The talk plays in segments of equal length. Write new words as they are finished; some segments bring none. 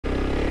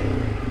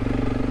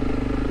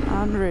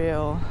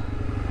Unreal.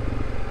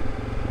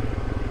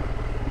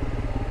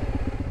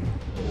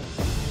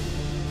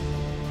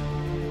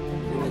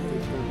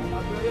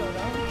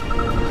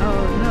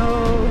 Oh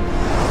no.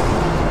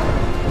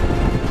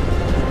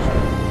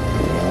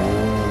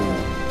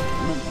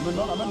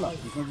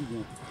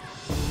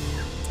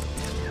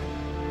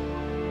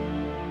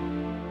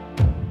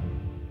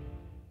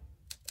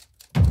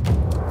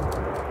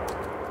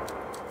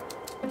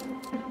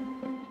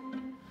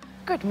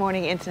 Good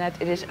morning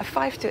internet, it is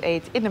 5 to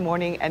 8 in the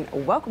morning and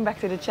welcome back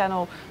to the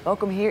channel.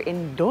 Welcome here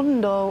in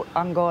Dondo,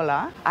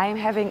 Angola. I am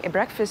having a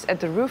breakfast at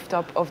the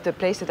rooftop of the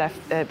place that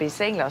I've been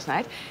staying last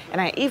night.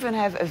 And I even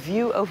have a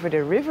view over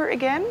the river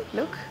again,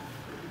 look.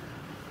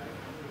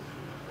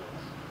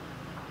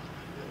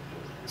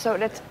 So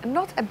that's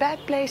not a bad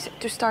place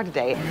to start the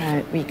day.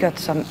 Right, we got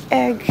some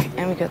egg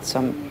and we got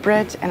some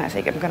bread and I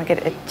think I'm gonna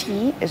get a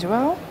tea as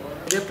well.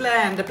 The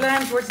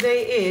plan for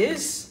today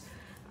is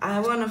I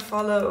want to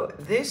follow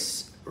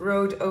this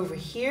road over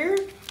here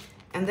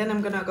and then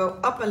I'm gonna go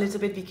up a little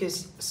bit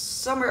because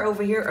somewhere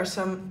over here are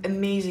some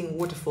amazing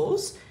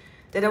waterfalls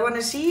that I want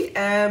to see.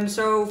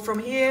 So from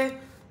here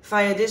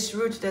via this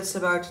route that's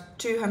about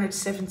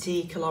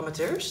 270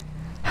 kilometers.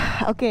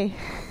 Okay.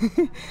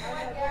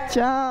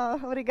 Ciao,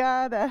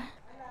 obrigada.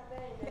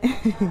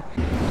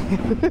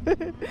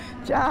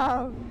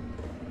 Ciao.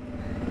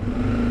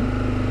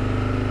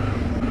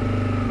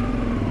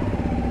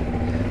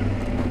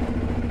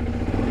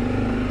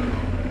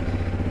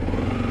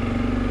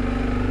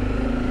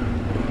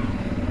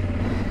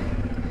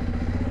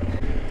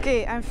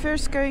 Okay, I'm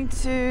first going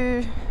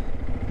to...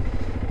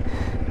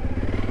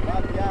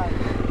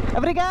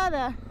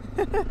 Obrigada!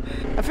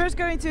 I'm first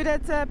going to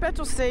that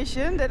petrol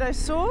station that I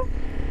saw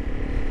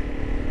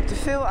to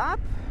fill up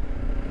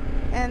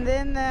and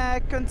then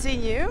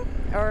continue,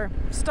 or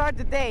start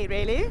the day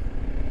really.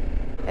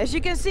 As you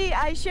can see,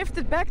 I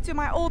shifted back to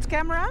my old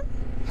camera.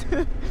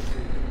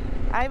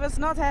 I was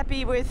not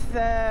happy with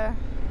the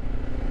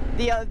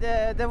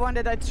one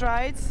that I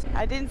tried.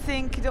 I didn't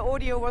think the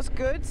audio was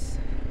good.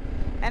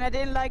 And I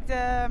didn't like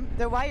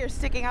the wire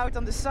sticking out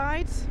on the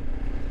side.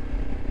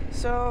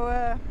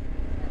 So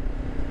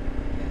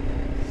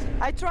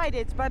I tried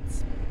it, but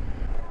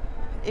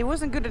it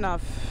wasn't good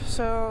enough.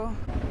 So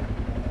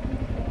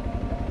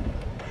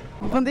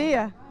Bom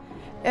dia.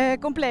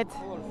 Compleet.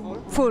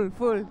 Full.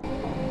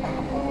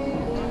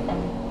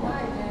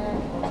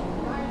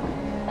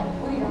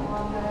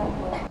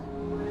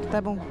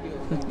 Tá bom.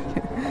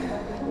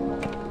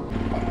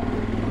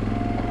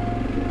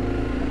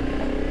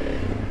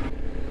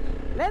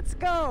 Let's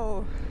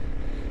go!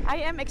 I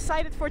am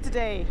excited for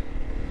today.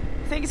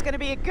 I think it's gonna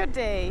be a good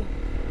day.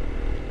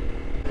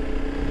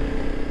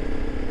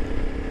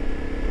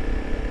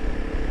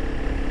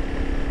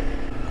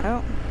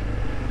 Oh,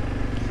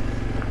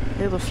 a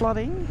little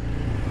flooding.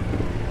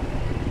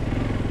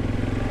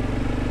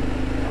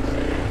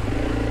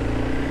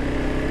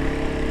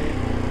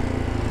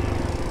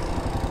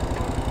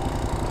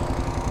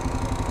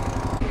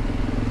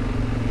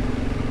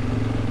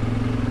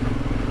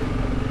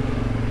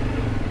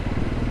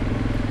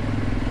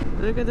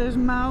 Look at those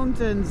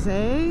mountains,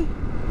 eh?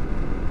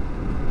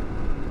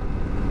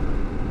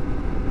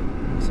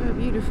 So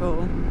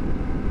beautiful.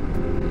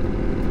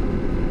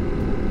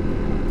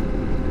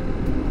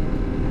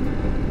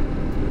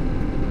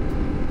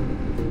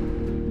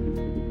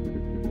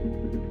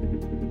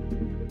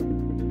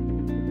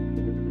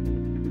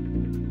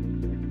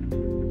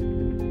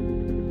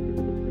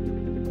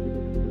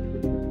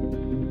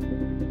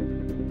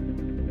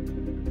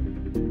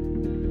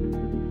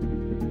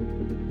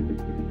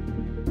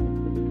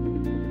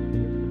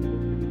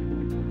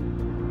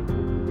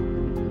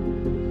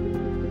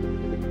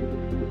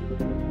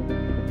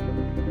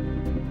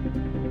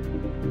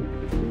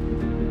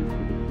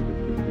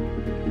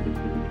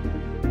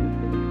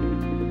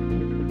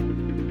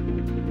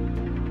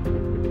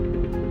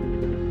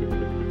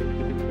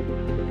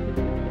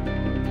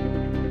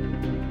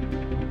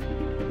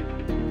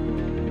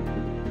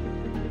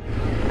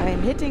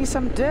 I'm hitting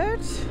some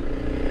dirt.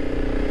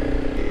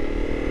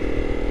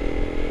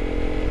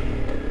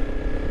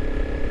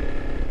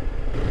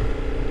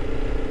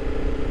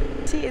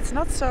 See, it's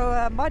not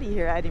so muddy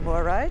here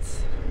anymore, right?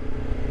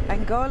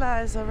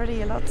 Angola is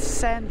already a lot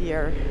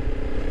sandier.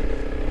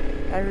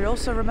 I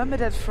also remember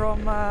that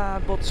from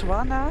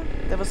Botswana.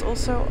 There was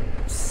also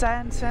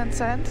sand.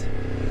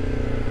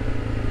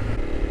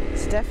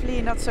 It's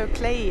definitely not so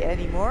clayey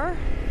anymore,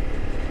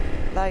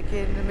 like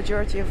in the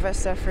majority of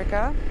West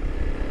Africa.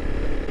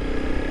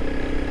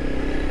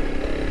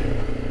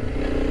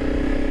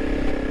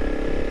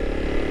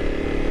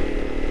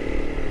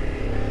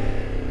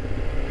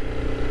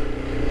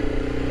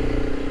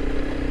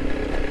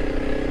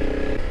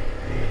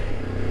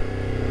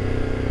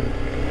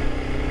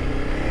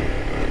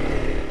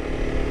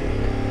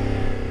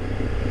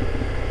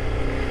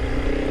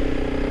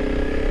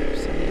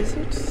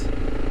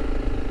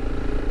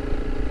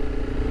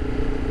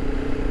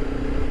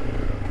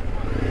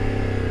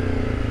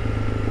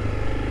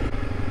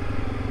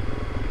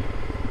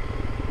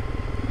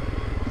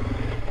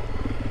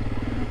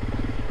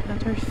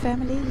 with her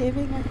family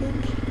living, I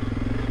think.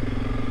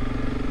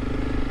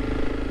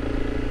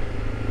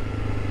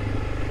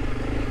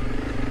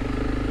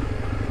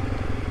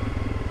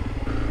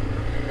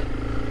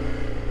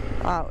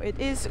 Wow, it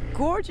is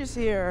gorgeous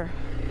here.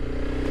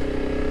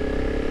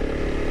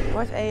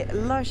 What a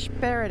lush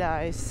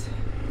paradise.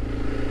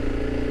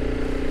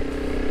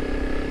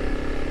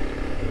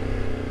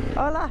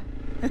 Hola!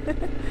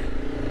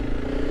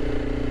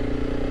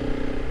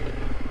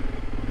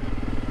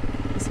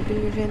 It's a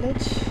bigger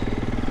village.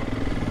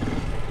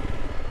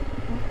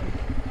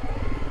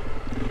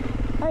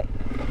 Hi!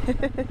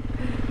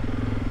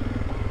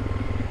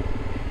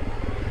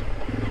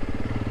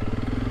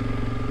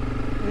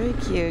 Very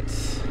cute.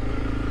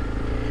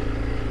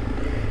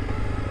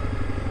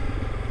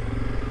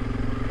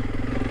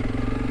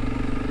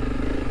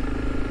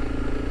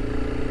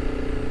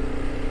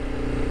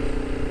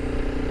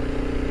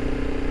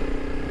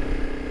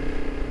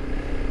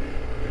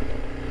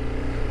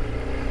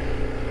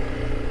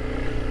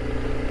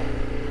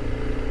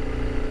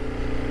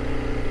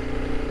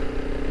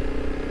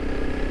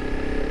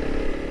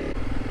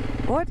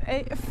 What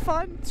a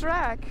fun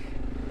track!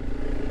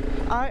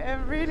 I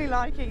am really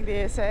liking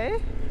this, eh?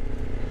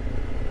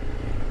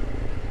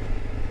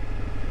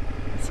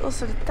 It's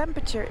also, the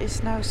temperature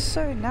is now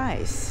so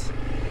nice.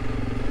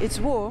 It's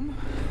warm,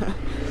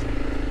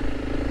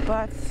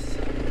 but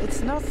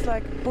it's not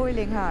like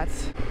boiling hot.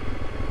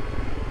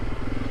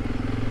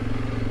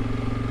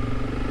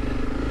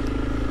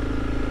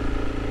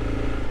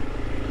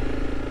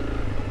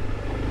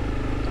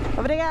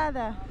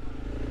 Obrigada!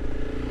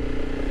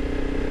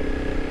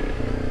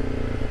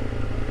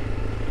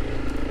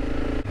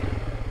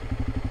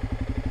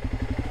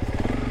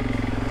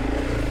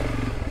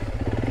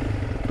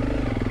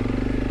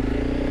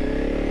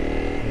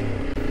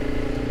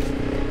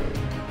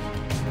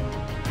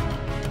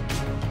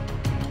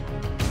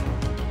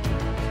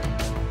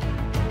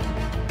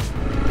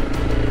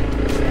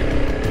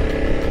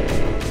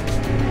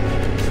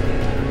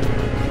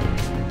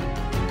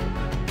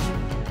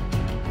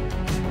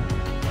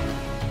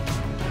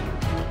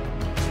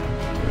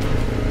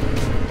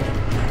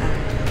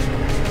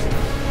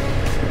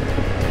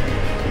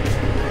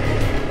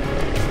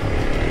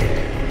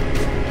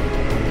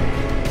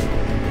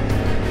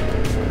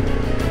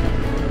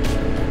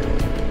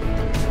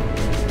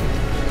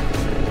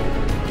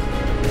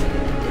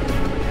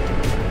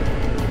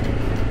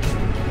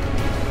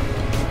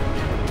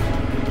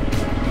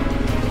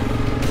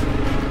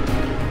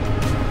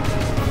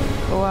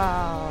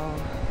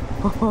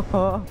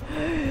 Wow!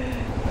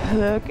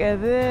 Look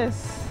at this!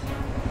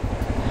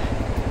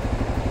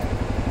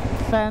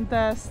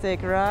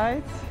 Fantastic,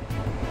 right?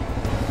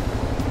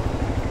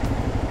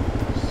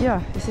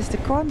 Yeah, this is the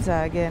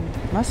Kwanza again.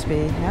 Must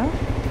be, no?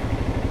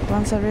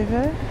 Kwanza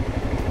River?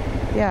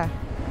 Yeah.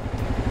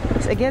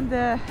 It's again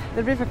the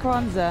River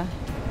Kwanza.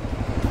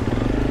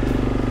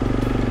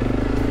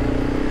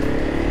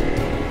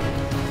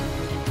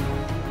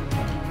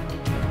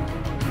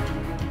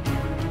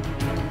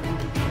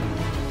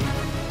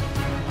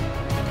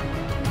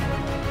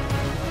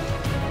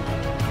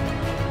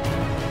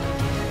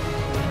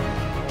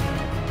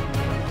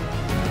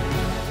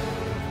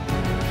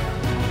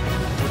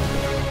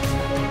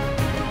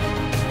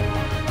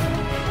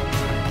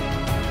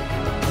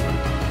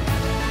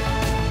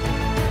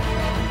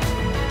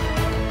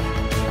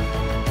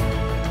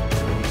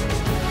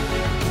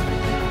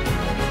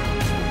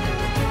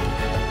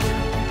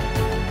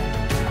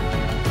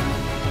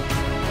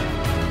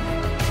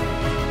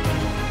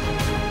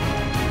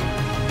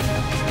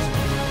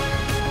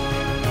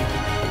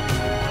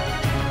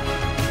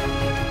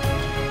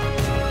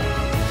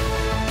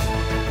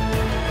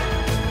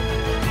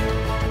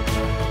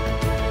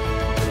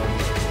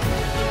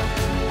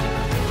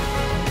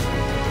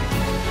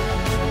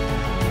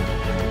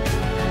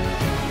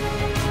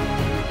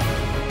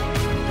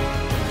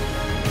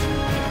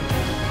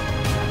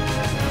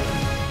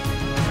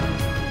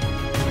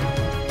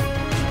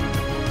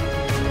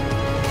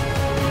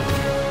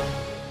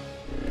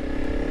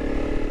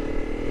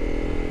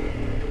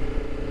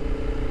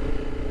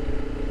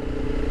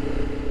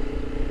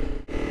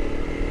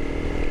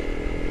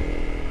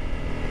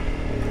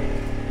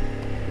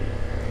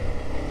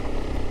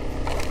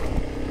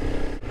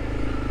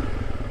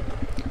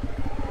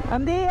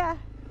 Bom dia!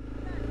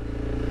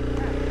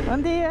 Bom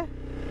dia!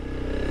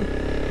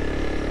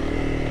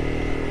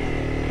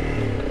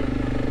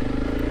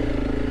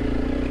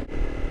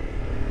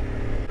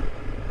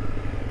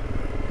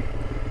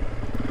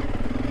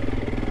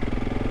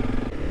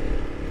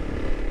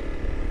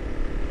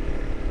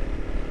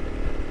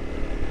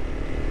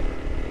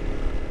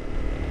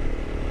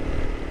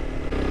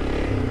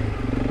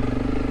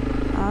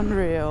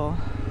 Unreal.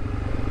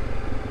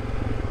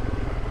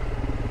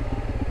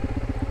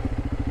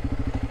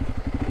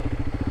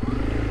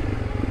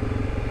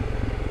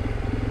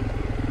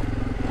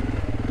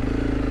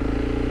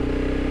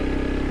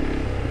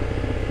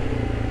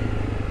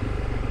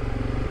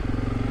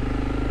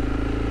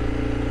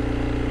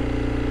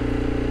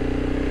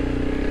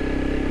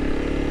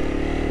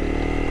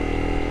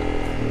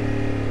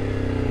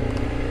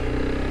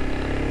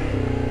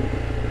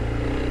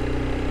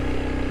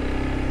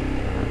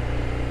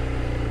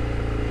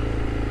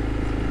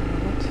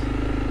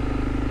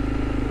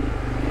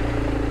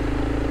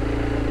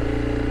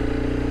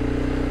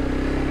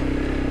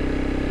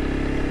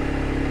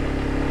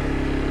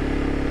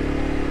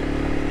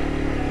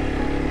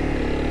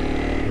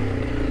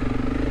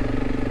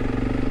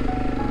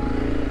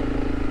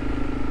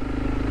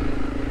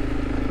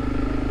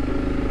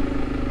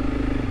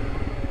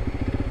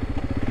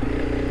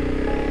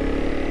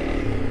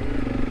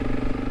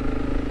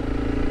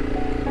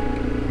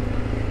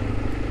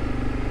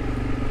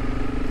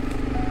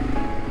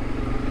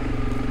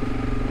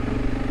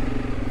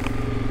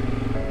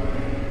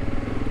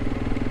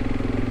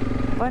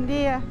 Bom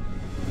dia.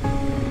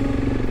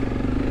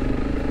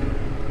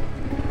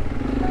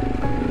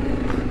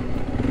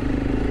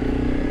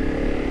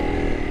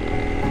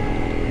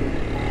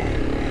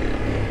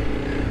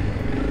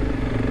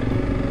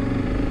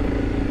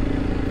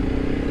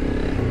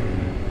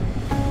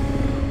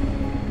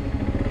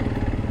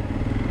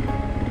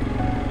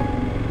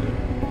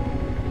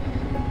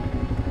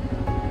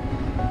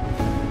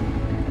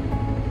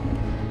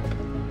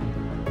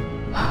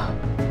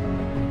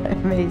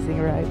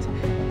 Amazing ride.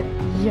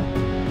 Yeah.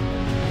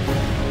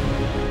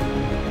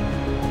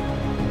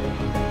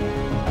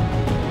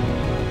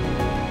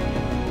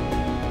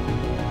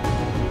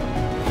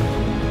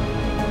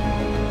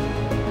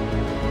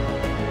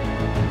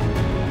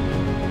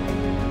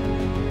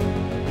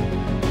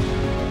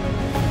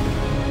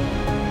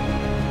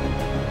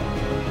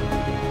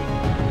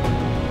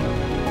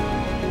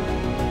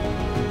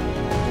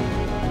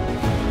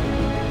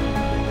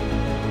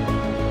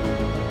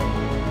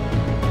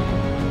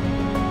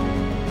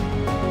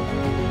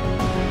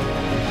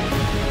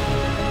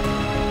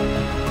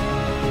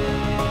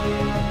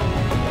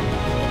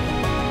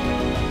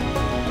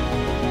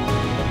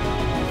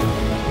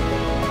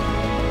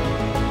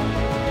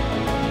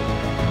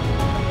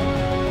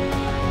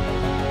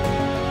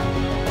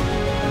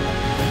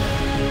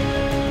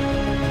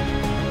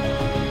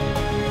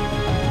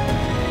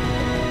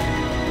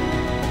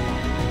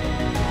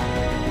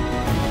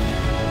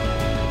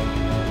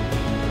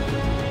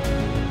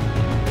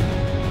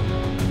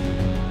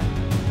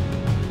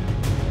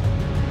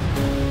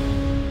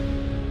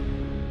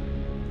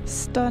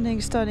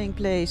 Stunning, stunning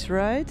place,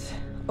 right?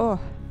 Oh,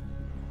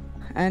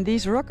 and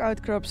these rock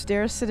outcrops,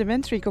 they're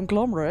sedimentary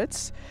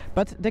conglomerates,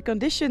 but the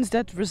conditions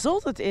that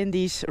resulted in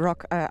these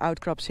rock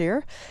outcrops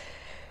here,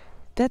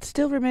 that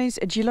still remains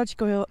a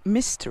geological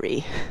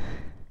mystery.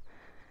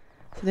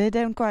 So they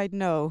don't quite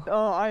know.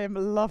 Oh, I am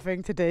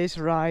loving today's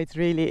ride,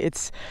 really.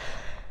 It's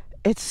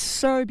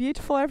so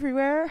beautiful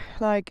everywhere.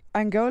 Like,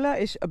 Angola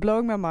is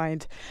blowing my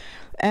mind.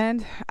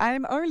 And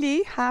I'm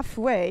only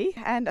halfway,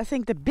 and I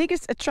think the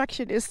biggest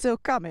attraction is still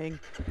coming.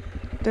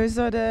 Those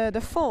are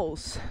the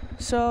falls.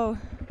 So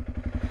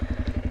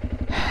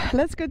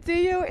let's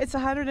continue. It's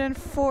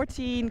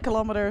 114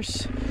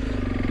 kilometers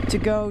to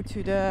go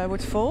to the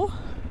waterfall.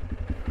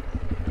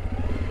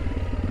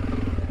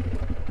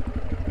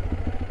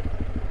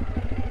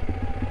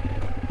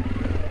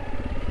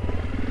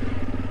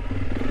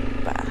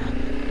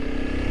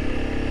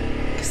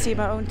 See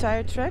my own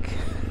tire track.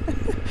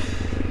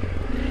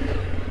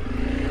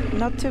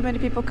 Not too many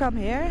people come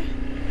here.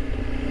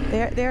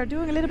 They are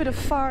doing a little bit of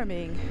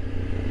farming.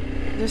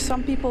 There's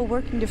some people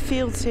working the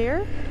fields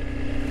here.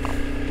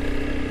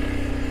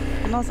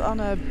 Not on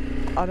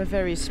a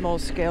very small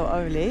scale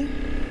only.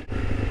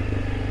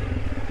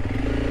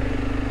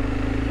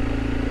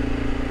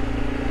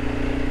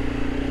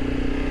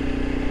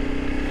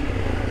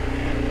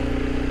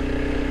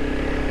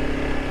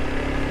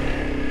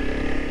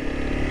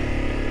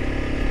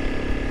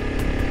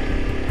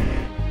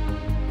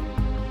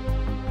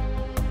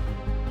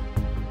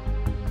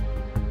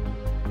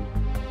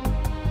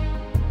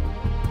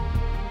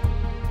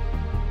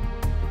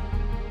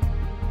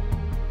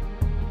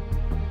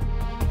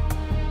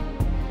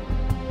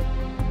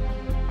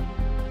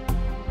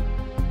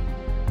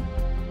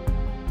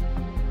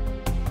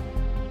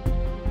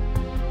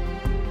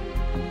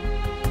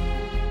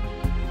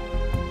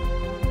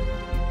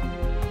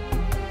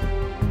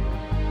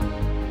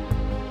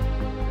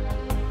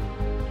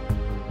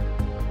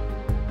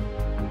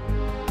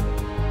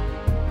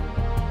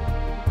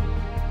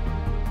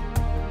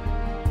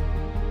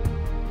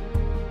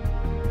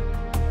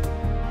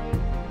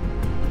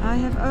 I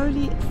have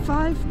only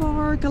 5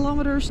 more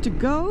kilometers to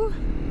go,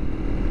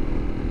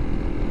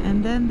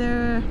 and then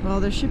there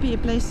should be a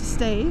place to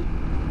stay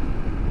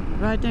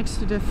right next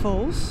to the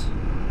falls.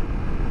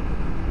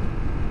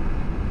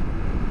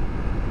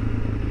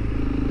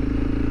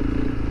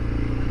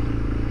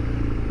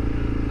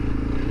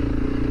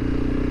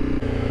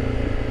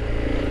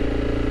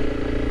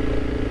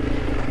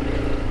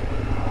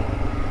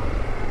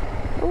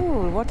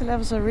 Ooh, water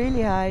levels are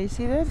really high, you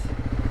see that?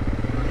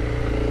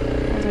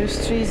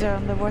 Those trees are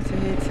underwater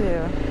here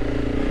too.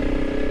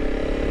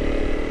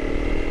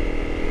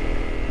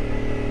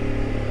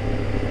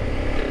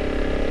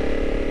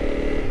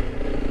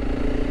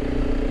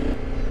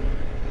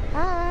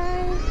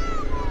 Hi!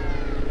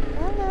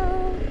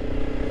 Hello!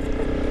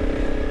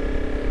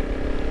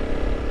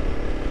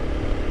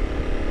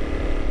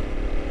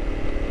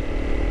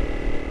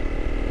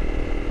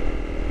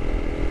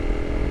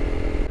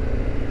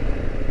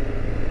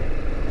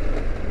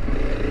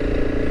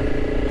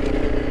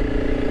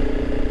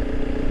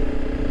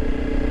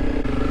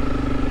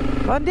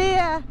 Bom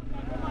dia!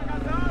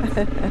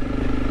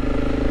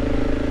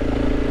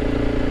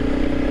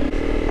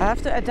 I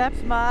have to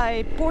adapt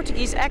my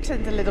Portuguese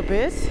accent a little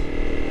bit.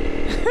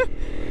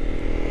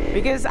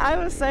 Because I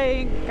was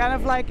saying kind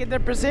of like in the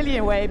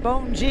Brazilian way,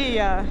 bom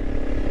dia.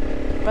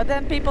 But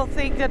then people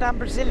think that I'm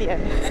Brazilian.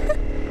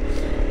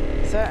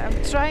 So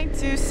I'm trying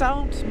to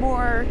sound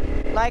more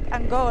like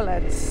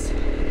Angolans.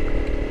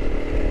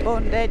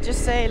 They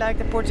just say like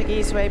the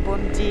Portuguese way,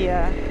 bom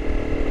dia.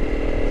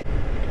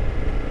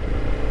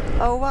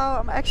 Oh wow,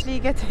 I'm actually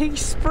getting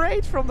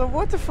sprayed from the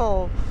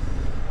waterfall.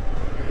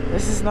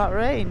 This is not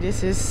rain,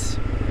 this is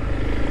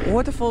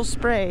waterfall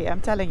spray,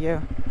 I'm telling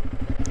you.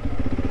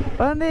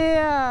 Bom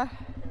dia!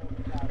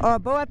 Oh,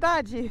 boa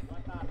tarde!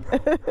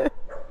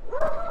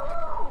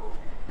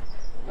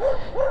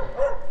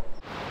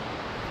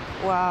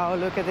 Wow,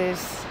 look at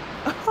this.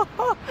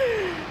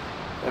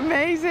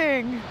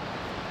 Amazing!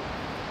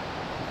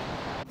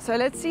 So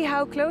let's see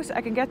how close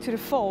I can get to the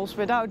falls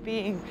without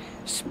being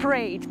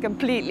sprayed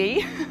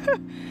completely.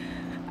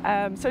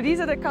 So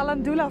these are the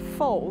Kalandula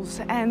Falls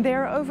and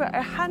they're over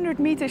 100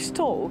 meters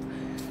tall.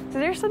 So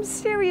there's some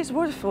serious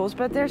waterfalls,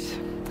 but there's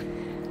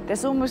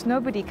almost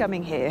nobody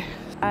coming here.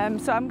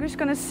 So I'm just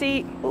gonna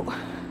see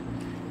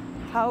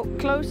how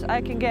close I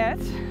can get.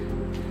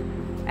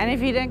 And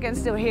if you then can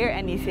still hear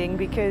anything,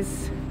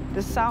 because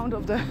the sound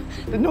of the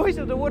noise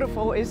of the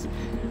waterfall is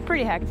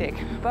pretty hectic.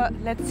 But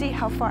let's see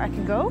how far I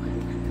can go.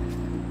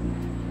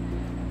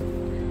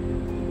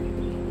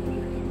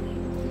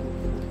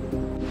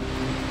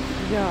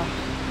 Yeah.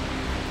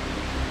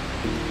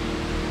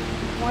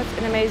 What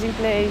an amazing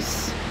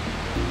place.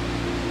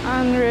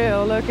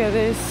 Unreal, look at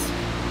this.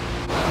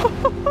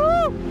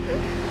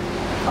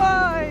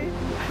 Hi.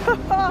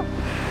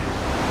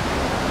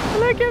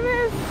 Look at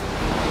this.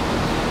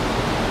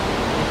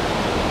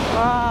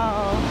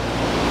 Wow.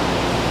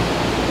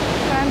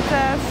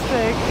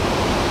 Fantastic.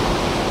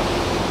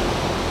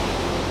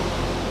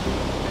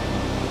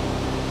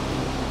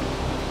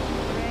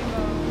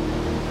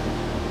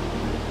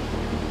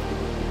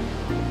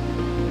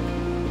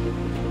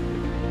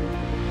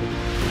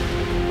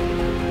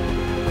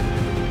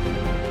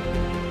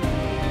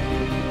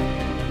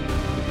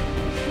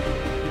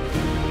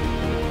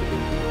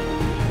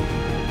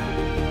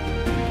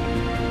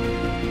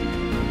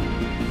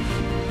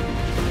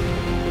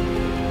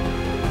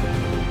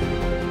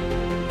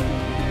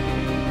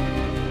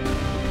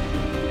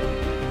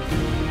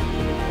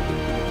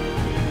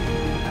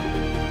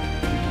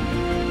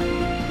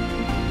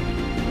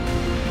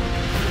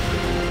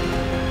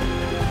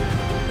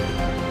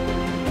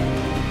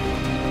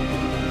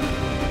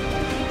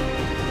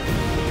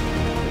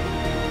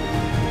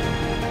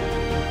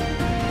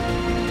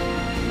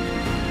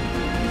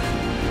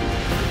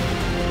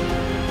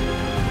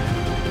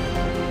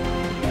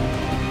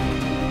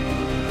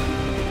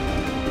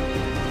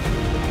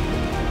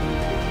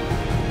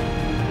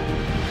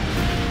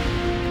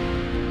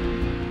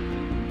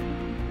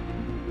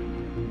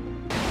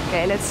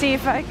 Okay, let's see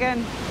if I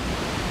can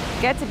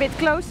get a bit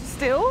closer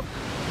still.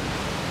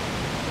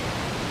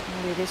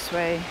 Maybe this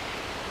way.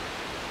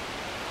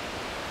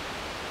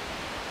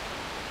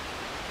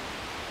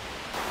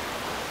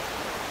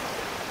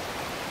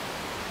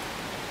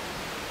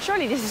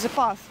 Surely this is a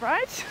path,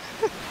 right?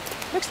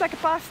 Looks like a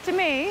path to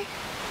me.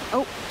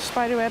 Oh,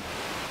 spider web.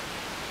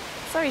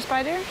 Sorry,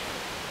 spider.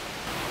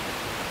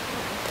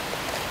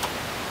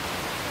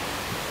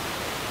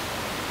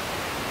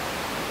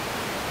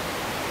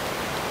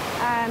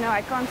 No,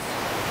 I can't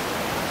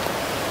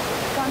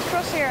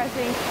cross here, I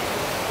think.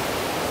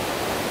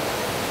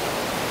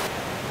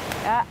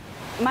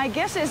 My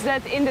guess is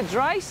that in the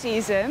dry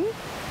season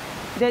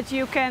that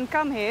you can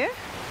come here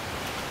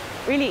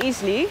really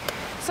easily.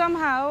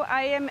 Somehow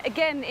I am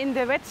again in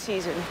the wet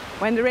season.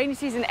 When the rainy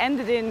season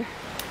ended in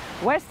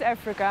West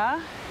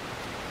Africa,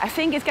 I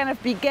think it kind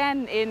of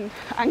began in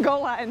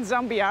Angola and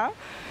Zambia.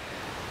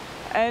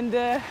 And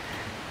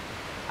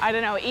I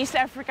don't know, East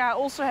Africa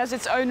also has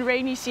its own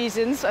rainy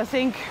seasons. I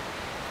think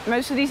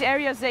most of these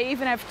areas, they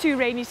even have 2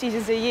 rainy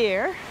seasons a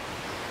year.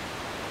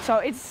 So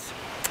it's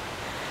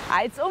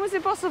almost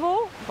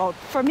impossible, well,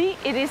 for me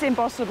it is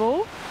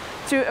impossible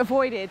to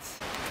avoid it.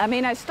 I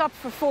mean, I stopped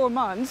for 4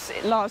 months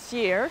last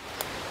year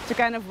to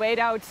kind of wait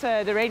out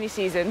the rainy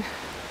season.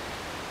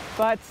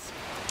 But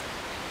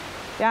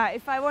yeah,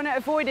 if I want to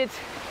avoid it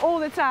all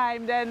the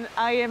time, then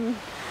I am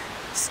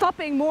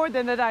stopping more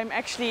than that I'm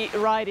actually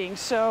riding.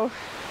 So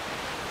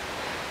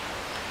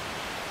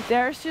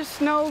there's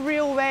just no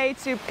real way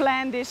to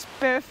plan this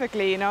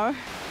perfectly, you know.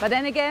 But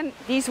then again,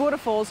 these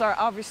waterfalls are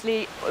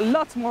obviously a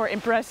lot more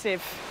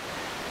impressive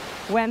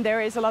when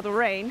there is a lot of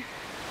rain.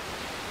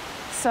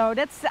 So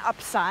that's the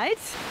upside.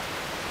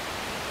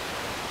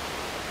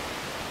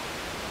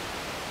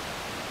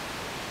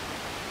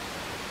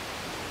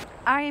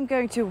 I am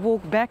going to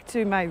walk back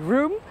to my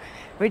room,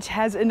 which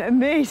has an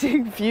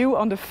amazing view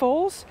on the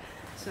falls.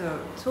 So,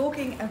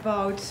 talking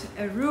about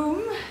a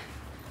room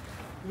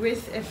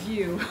with a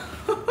view.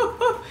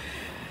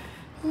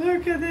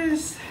 Look at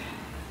this.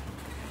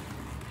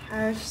 I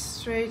have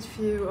straight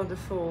view on the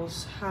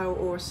falls. How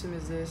awesome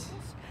is this?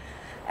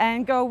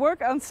 And go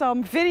work on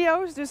some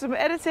videos, do some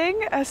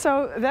editing.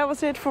 So that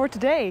was it for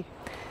today.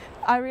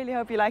 I really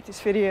hope you liked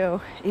this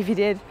video. If you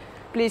did,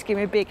 please give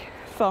me a big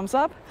thumbs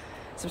up.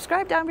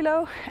 Subscribe down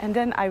below, and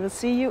then I will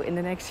see you in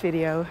the next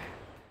video.